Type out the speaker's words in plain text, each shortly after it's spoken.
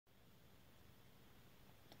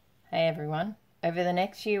Hey everyone, over the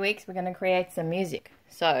next few weeks we're going to create some music.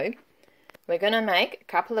 So we're going to make a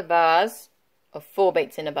couple of bars of 4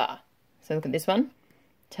 beats in a bar. So look at this one.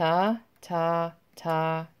 Ta, ta,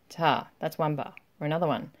 ta, ta. That's one bar. Or another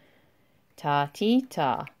one. Ta, ti,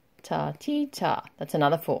 ta, ta, ti, ta. That's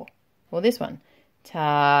another 4. Or this one.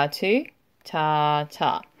 Ta, tu, ta,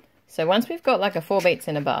 ta. So once we've got like a 4 beats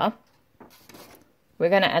in a bar, we're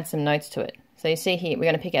going to add some notes to it. So you see here, we're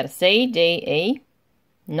going to pick out a C, D, E,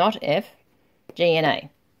 not F, G and A.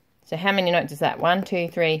 So how many notes is that? 1, 2,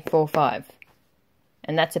 3, 4, 5.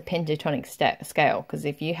 And that's a pentatonic scale, because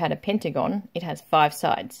if you had a pentagon, it has 5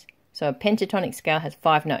 sides. So a pentatonic scale has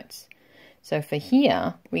 5 notes. So for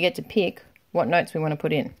here, we get to pick what notes we want to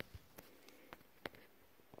put in.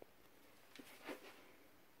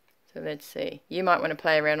 So let's see. You might want to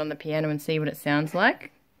play around on the piano and see what it sounds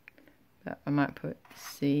like. But I might put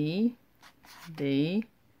C, D,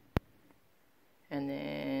 and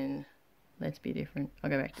then let's be different. I'll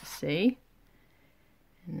go back to C,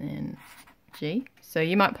 and then G. So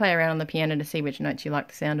you might play around on the piano to see which notes you like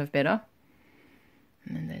the sound of better.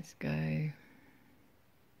 And then let's go A.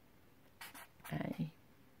 And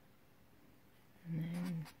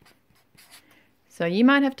then, so you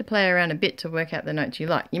might have to play around a bit to work out the notes you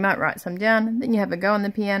like. You might write some down, then you have a go on the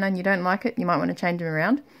piano and you don't like it, you might want to change them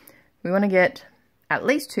around. We want to get at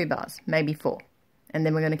least 2 bars, maybe 4. And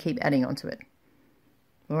then we're going to keep adding onto it.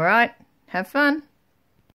 Alright, have fun!